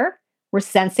V here. We're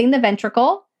sensing the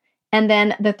ventricle. And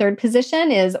then the third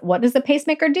position is what does the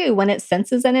pacemaker do when it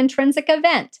senses an intrinsic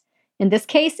event? In this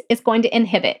case, it's going to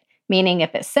inhibit, meaning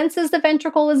if it senses the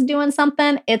ventricle is doing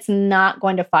something, it's not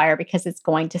going to fire because it's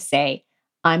going to say,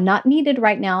 I'm not needed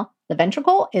right now. The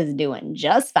ventricle is doing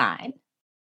just fine.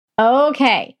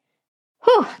 Okay.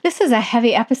 Whew, this is a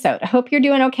heavy episode. I hope you're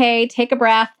doing okay. Take a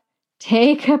breath,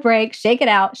 take a break, shake it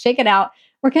out, shake it out.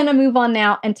 We're going to move on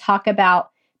now and talk about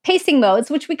pacing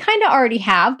modes, which we kind of already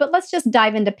have, but let's just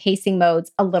dive into pacing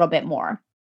modes a little bit more.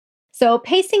 So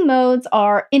pacing modes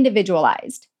are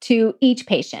individualized to each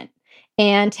patient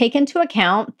and take into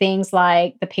account things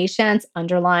like the patient's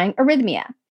underlying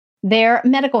arrhythmia, their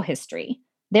medical history,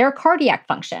 their cardiac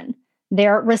function,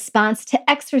 their response to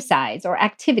exercise or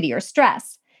activity or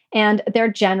stress, and their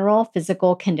general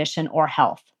physical condition or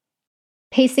health.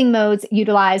 Pacing modes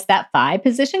utilize that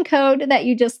 5-position code that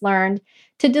you just learned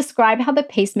to describe how the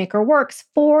pacemaker works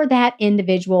for that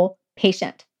individual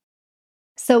patient.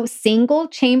 So single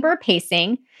chamber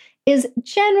pacing is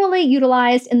generally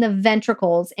utilized in the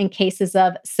ventricles in cases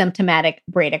of symptomatic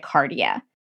bradycardia.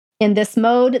 In this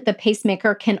mode, the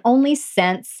pacemaker can only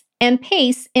sense and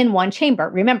pace in one chamber.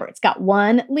 Remember, it's got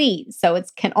one lead, so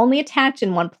it can only attach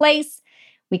in one place.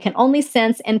 We can only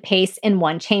sense and pace in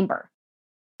one chamber.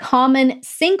 Common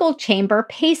single chamber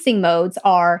pacing modes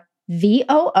are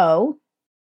VOO,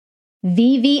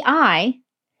 VVI,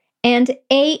 and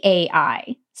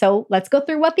AAI. So let's go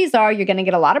through what these are. You're going to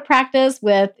get a lot of practice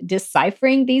with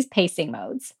deciphering these pacing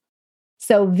modes.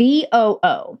 So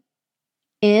VOO.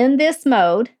 In this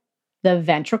mode, the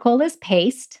ventricle is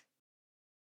paced.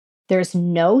 There's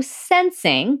no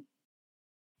sensing,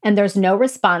 and there's no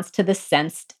response to the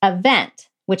sensed event,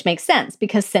 which makes sense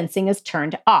because sensing is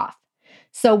turned off.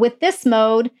 So with this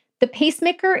mode, the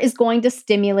pacemaker is going to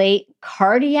stimulate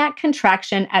cardiac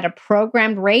contraction at a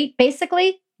programmed rate,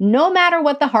 basically, no matter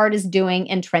what the heart is doing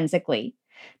intrinsically.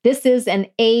 This is an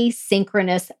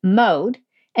asynchronous mode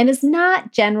and is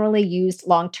not generally used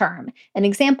long-term. An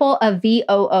example of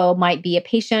VOO might be a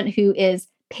patient who is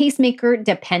pacemaker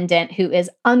dependent, who is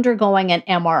undergoing an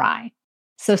MRI.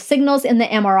 So signals in the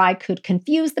MRI could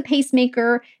confuse the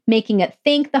pacemaker, making it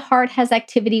think the heart has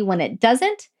activity when it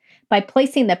doesn't. By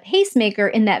placing the pacemaker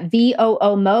in that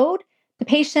VOO mode, the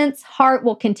patient's heart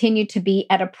will continue to be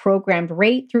at a programmed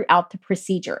rate throughout the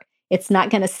procedure. It's not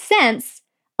going to sense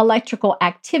electrical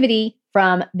activity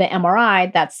from the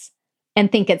MRI and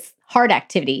think it's heart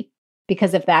activity,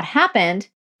 because if that happened,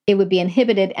 it would be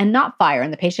inhibited and not fire,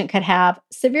 and the patient could have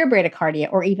severe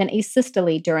bradycardia or even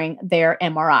asystole during their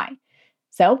MRI.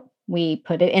 So we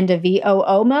put it into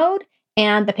VOO mode,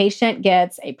 and the patient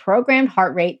gets a programmed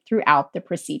heart rate throughout the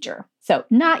procedure. So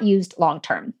not used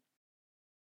long-term.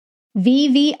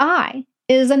 VVI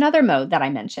is another mode that I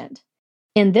mentioned.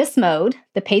 In this mode,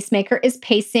 the pacemaker is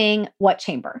pacing what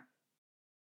chamber?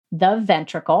 The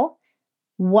ventricle.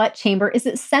 What chamber is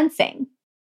it sensing?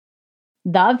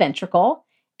 The ventricle.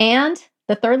 And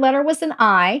the third letter was an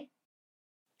I.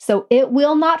 So it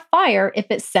will not fire if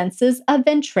it senses a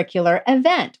ventricular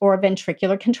event or a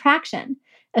ventricular contraction.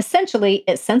 Essentially,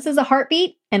 it senses a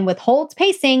heartbeat and withholds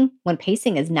pacing when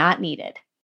pacing is not needed.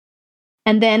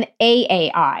 And then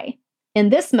AAI. In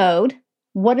this mode,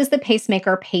 what is the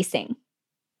pacemaker pacing?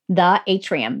 The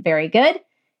atrium. Very good.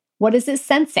 What is it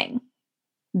sensing?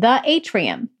 The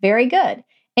atrium. Very good.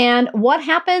 And what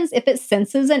happens if it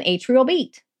senses an atrial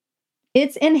beat?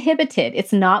 It's inhibited.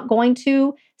 It's not going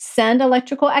to send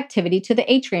electrical activity to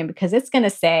the atrium because it's going to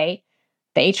say,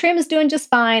 the atrium is doing just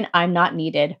fine. I'm not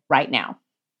needed right now.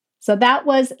 So that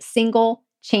was single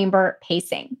chamber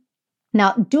pacing.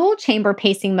 Now, dual chamber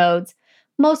pacing modes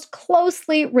most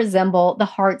closely resemble the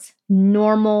heart's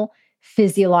normal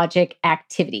physiologic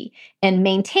activity and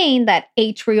maintain that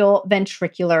atrial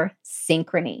ventricular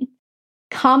synchrony.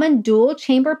 Common dual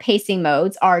chamber pacing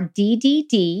modes are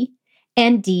DDD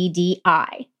and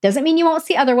DDI. Doesn't mean you won't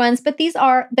see other ones, but these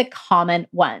are the common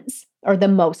ones or the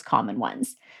most common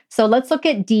ones. So let's look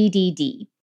at DDD.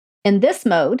 In this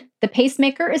mode, the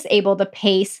pacemaker is able to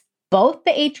pace both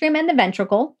the atrium and the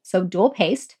ventricle, so dual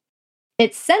paced.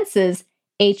 It senses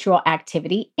atrial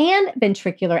activity and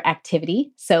ventricular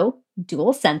activity, so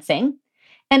dual sensing.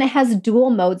 And it has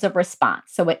dual modes of response,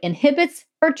 so it inhibits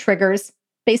or triggers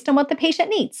based on what the patient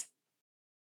needs.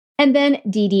 And then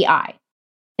DDI.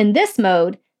 In this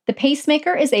mode, the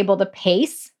pacemaker is able to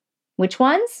pace, which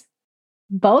ones?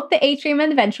 Both the atrium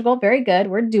and the ventricle, very good,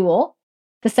 we're dual.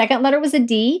 The second letter was a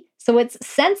D, so it's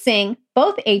sensing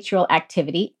both atrial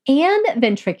activity and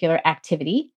ventricular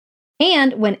activity.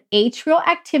 And when atrial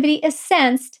activity is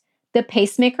sensed, the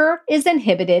pacemaker is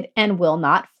inhibited and will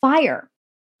not fire.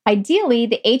 Ideally,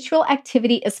 the atrial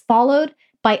activity is followed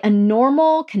by a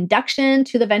normal conduction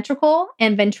to the ventricle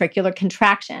and ventricular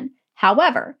contraction.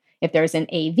 However, if there's an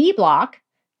AV block,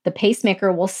 the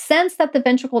pacemaker will sense that the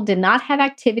ventricle did not have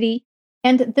activity,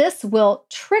 and this will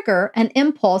trigger an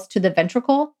impulse to the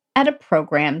ventricle at a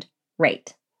programmed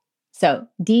rate. So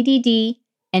DDD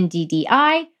and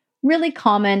DDI, really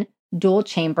common dual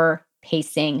chamber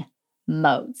pacing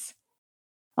modes.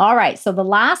 All right, so the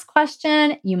last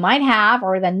question you might have,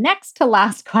 or the next to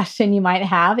last question you might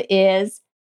have is,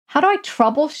 how do I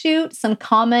troubleshoot some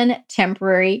common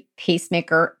temporary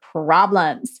pacemaker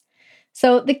problems?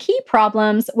 So the key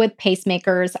problems with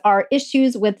pacemakers are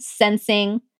issues with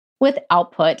sensing, with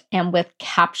output, and with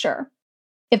capture.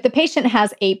 If the patient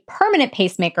has a permanent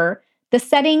pacemaker, the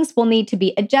settings will need to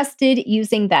be adjusted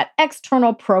using that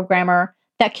external programmer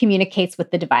that communicates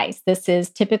with the device. This is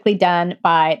typically done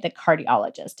by the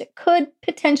cardiologist. It could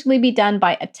potentially be done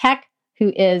by a tech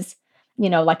who is,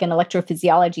 like an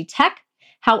electrophysiology tech.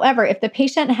 However, if the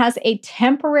patient has a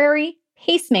temporary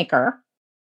pacemaker,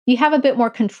 you have a bit more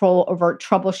control over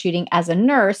troubleshooting as a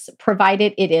nurse,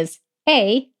 provided it is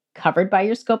A, covered by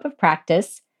your scope of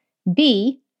practice,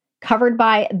 B, covered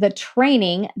by the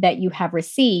training that you have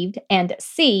received, and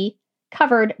C,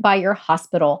 covered by your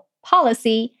hospital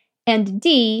policy, and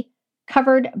D,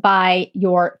 covered by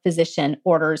your physician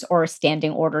orders or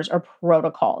standing orders or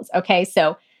protocols. Okay,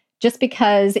 so just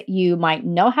because you might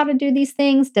know how to do these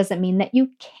things doesn't mean that you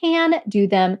can do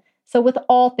them. So with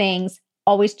all things,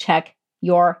 always check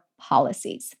your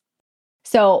policies.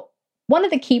 So one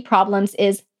of the key problems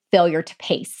is failure to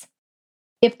pace.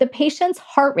 If the patient's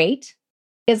heart rate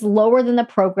is lower than the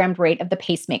programmed rate of the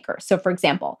pacemaker. So for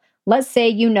example, let's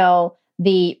say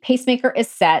the pacemaker is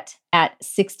set at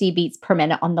 60 beats per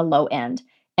minute on the low end,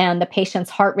 and the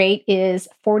patient's heart rate is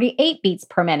 48 beats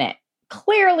per minute.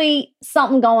 Clearly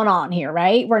something going on here,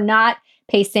 right? We're not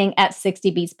pacing at 60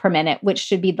 beats per minute, which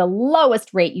should be the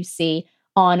lowest rate you see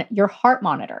on your heart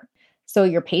monitor. So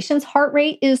your patient's heart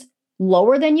rate is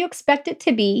lower than you expect it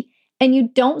to be, and you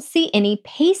don't see any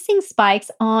pacing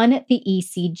spikes on the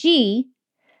ECG.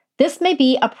 This may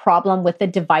be a problem with the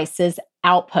device's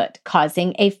output,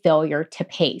 causing a failure to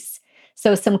pace.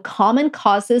 So some common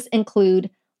causes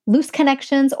include loose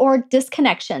connections or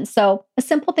disconnections. So a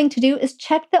simple thing to do is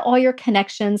check that all your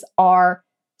connections are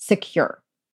secure.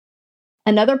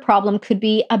 Another problem could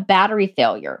be a battery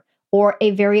failure or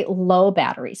a very low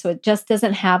battery. So it just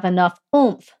doesn't have enough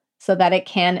oomph so that it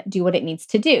can do what it needs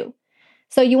to do.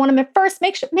 So you want to first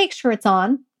make sure it's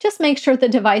on. Just make sure the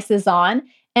device is on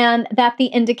and that the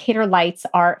indicator lights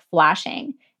are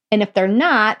flashing. And if they're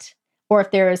not, or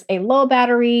if there's a low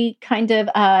battery kind of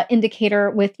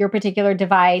indicator with your particular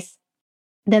device,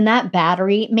 then that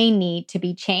battery may need to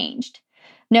be changed.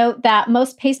 Note that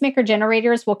most pacemaker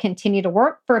generators will continue to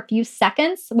work for a few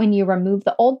seconds when you remove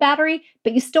the old battery,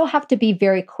 but you still have to be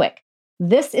very quick.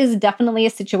 This is definitely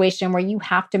a situation where you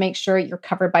have to make sure you're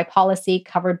covered by policy,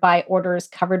 covered by orders,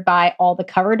 covered by all the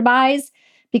covered bys,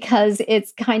 because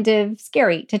it's kind of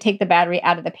scary to take the battery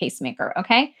out of the pacemaker,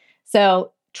 okay?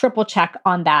 So triple check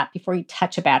on that before you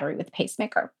touch a battery with a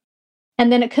pacemaker.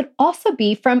 And then it could also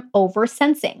be from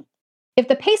oversensing. If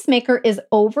the pacemaker is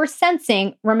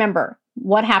oversensing, remember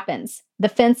what happens. The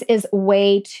fence is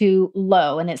way too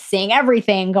low and it's seeing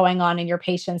everything going on in your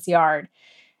patient's yard.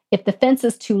 If the fence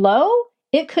is too low,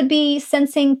 it could be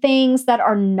sensing things that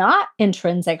are not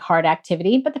intrinsic heart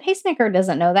activity, but the pacemaker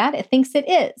doesn't know that. It thinks it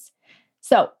is.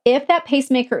 So if that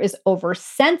pacemaker is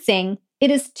oversensing,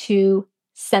 it is too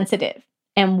sensitive.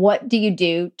 And what do you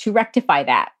do to rectify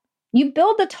that? You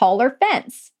build a taller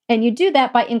fence, and you do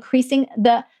that by increasing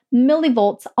the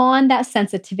millivolts on that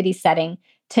sensitivity setting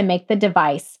to make the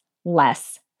device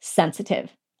less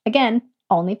sensitive. Again,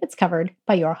 only if it's covered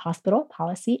by your hospital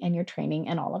policy and your training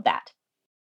and all of that.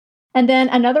 And then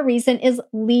another reason is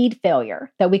lead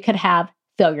failure, that we could have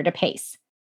failure to pace.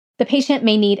 The patient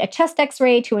may need a chest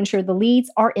x-ray to ensure the leads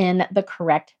are in the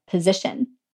correct position.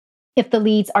 If the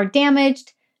leads are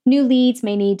damaged, new leads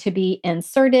may need to be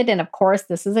inserted. And of course,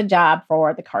 this is a job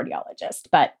for the cardiologist,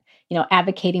 but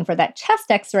advocating for that chest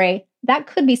x-ray, that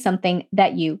could be something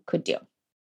that you could do.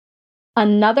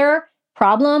 Another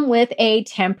problem with a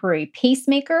temporary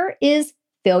pacemaker is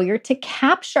failure to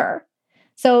capture.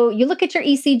 So you look at your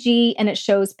ECG and it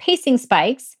shows pacing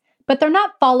spikes, but they're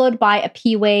not followed by a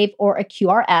P wave or a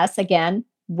QRS. Again,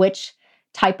 which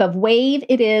type of wave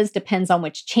it is depends on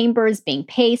which chamber is being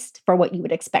paced for what you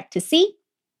would expect to see.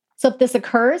 So if this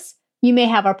occurs, you may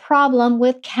have a problem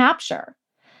with capture.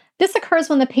 This occurs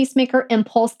when the pacemaker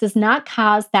impulse does not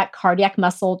cause that cardiac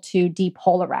muscle to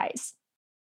depolarize.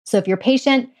 So if your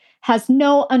patient has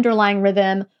no underlying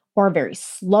rhythm or very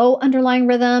slow underlying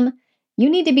rhythm, you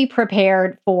need to be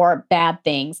prepared for bad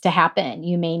things to happen.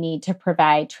 You may need to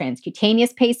provide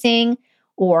transcutaneous pacing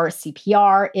or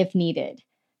CPR if needed.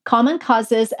 Common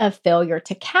causes of failure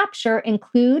to capture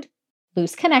include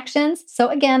loose connections. So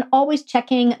again, always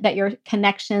checking that your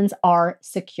connections are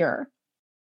secure.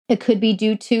 It could be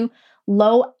due to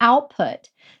low output.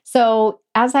 So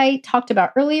as I talked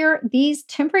about earlier, these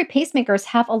temporary pacemakers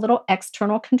have a little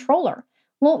external controller.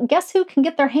 Well, guess who can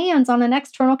get their hands on an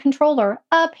external controller?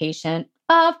 A patient,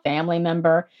 a family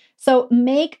member. So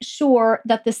make sure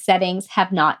that the settings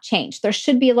have not changed. There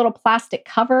should be a little plastic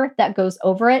cover that goes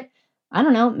over it. I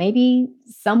don't know, maybe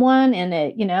someone in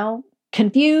it,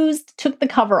 confused, took the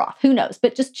cover off. Who knows?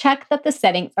 But just check that the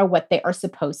settings are what they are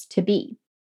supposed to be.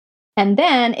 And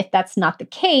then if that's not the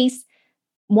case,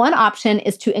 one option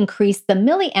is to increase the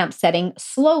milliamp setting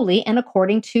slowly and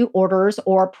according to orders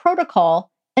or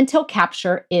protocol until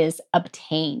capture is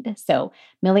obtained. So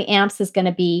milliamps is going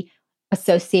to be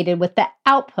associated with the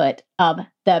output of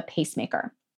the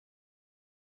pacemaker.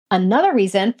 Another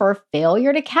reason for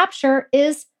failure to capture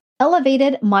is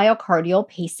elevated myocardial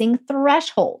pacing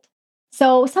threshold.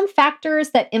 So some factors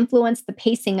that influence the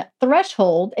pacing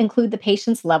threshold include the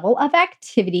patient's level of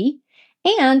activity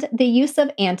and the use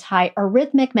of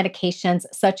antiarrhythmic medications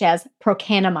such as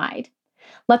procainamide.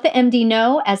 Let the MD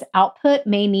know as output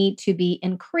may need to be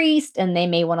increased and they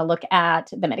may want to look at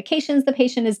the medications the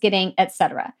patient is getting,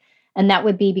 etc. And that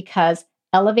would be because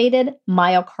elevated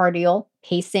myocardial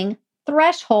pacing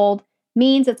threshold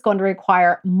means it's going to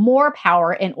require more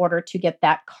power in order to get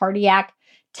that cardiac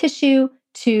tissue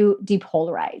to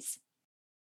depolarize.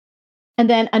 And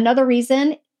then another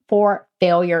reason for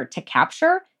failure to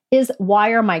capture is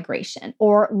wire migration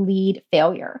or lead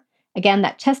failure. Again,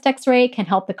 that chest x-ray can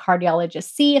help the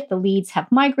cardiologist see if the leads have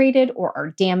migrated or are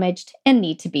damaged and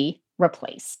need to be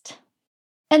replaced.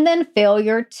 And then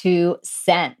failure to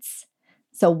sense.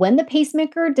 So when the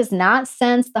pacemaker does not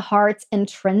sense the heart's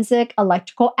intrinsic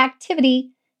electrical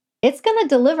activity, it's going to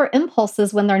deliver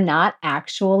impulses when they're not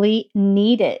actually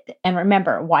needed. And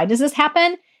remember, why does this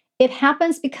happen? It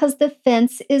happens because the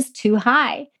fence is too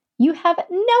high. You have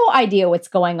no idea what's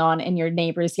going on in your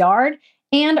neighbor's yard.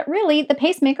 And really, the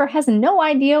pacemaker has no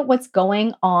idea what's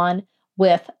going on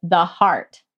with the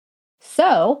heart.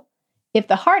 So if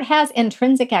the heart has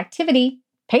intrinsic activity,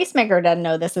 pacemaker doesn't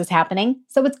know this is happening.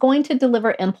 So it's going to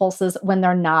deliver impulses when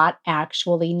they're not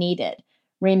actually needed.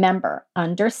 Remember,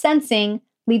 undersensing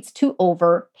leads to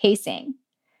over-pacing.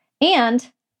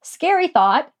 And scary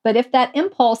thought, but if that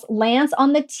impulse lands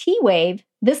on the T wave,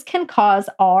 this can cause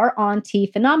R on T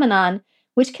phenomenon,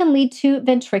 which can lead to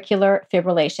ventricular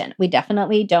fibrillation. We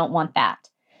definitely don't want that.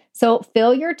 So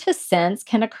failure to sense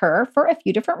can occur for a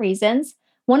few different reasons.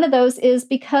 One of those is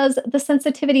because the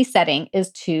sensitivity setting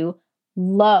is too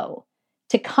low.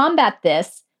 To combat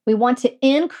this, we want to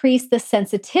increase the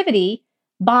sensitivity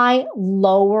by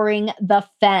lowering the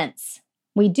fence.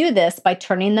 We do this by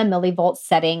turning the millivolt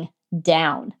setting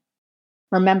down.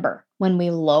 Remember, when we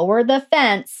lower the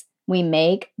fence, we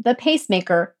make the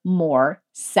pacemaker more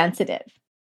sensitive.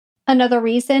 Another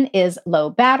reason is low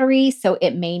battery, so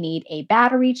it may need a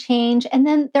battery change. And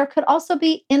then there could also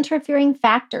be interfering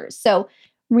factors. So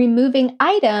removing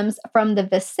items from the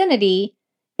vicinity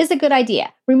is a good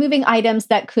idea. Removing items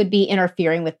that could be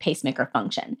interfering with pacemaker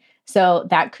function. So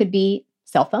that could be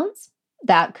cell phones.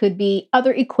 That could be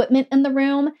other equipment in the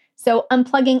room. So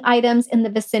unplugging items in the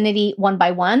vicinity one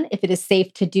by one, if it is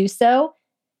safe to do so,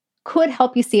 could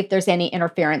help you see if there's any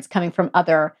interference coming from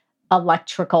other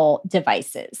electrical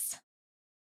devices.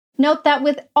 Note that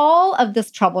with all of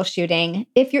this troubleshooting,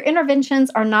 if your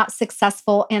interventions are not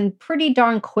successful and pretty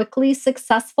darn quickly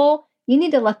successful, you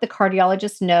need to let the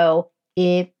cardiologist know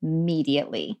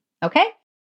immediately. Okay?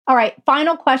 All right,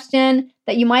 final question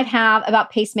that you might have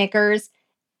about pacemakers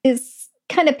is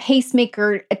kind of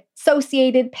pacemaker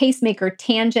associated, pacemaker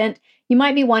tangent. You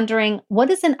might be wondering, what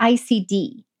is an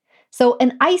ICD? So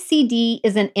an ICD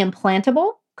is an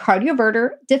implantable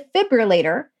cardioverter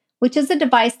defibrillator, which is a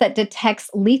device that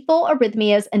detects lethal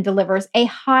arrhythmias and delivers a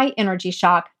high energy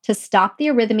shock to stop the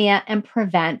arrhythmia and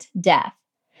prevent death.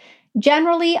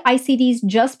 Generally, ICDs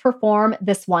just perform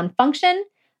this one function,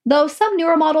 though some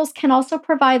newer models can also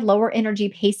provide lower energy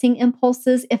pacing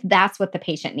impulses if that's what the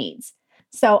patient needs.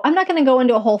 So I'm not going to go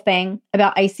into a whole thing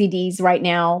about ICDs right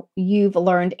now. You've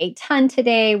learned a ton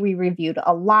today. We reviewed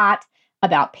a lot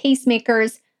about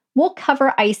pacemakers. We'll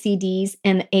cover ICDs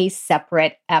in a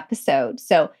separate episode.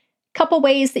 So couple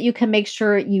ways that you can make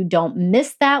sure you don't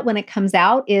miss that when it comes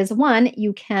out is one,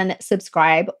 you can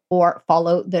subscribe or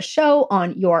follow the show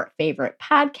on your favorite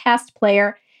podcast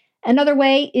player. Another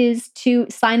way is to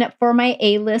sign up for my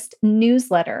A-List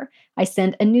newsletter. I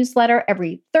send a newsletter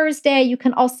every Thursday. You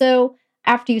can also,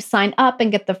 after you sign up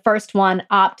and get the first one,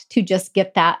 opt to just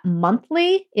get that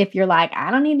monthly. If you're like,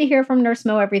 I don't need to hear from Nurse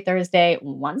Mo every Thursday,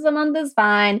 once a month is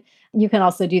fine. You can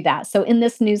also do that. So in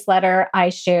this newsletter, I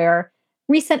share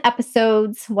recent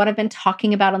episodes, what I've been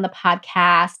talking about on the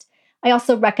podcast. I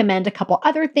also recommend a couple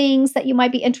other things that you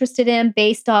might be interested in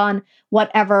based on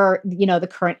whatever, the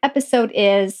current episode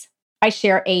is. I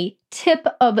share a tip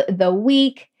of the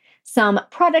week, some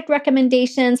product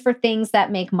recommendations for things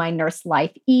that make my nurse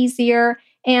life easier,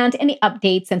 and any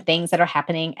updates and things that are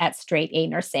happening at Straight A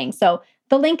Nursing. So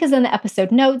the link is in the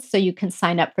episode notes, so you can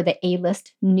sign up for the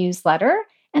A-List newsletter.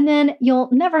 And then you'll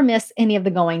never miss any of the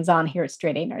goings on here at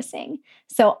Straight A Nursing.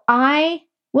 So I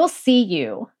will see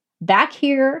you back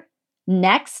here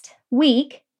next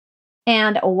week.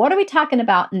 And what are we talking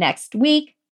about next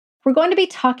week? We're going to be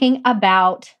talking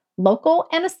about local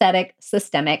anesthetic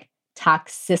systemic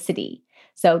toxicity.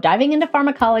 So diving into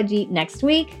pharmacology next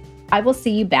week. I will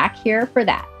see you back here for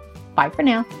that. Bye for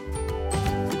now.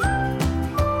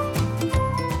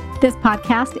 This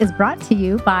podcast is brought to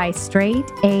you by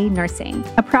Straight A Nursing,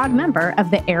 a proud member of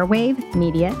the Airwave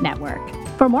Media Network.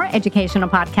 For more educational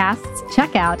podcasts,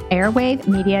 check out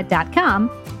airwavemedia.com.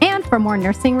 And for more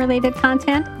nursing-related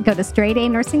content, go to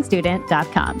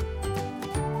straightanursingstudent.com.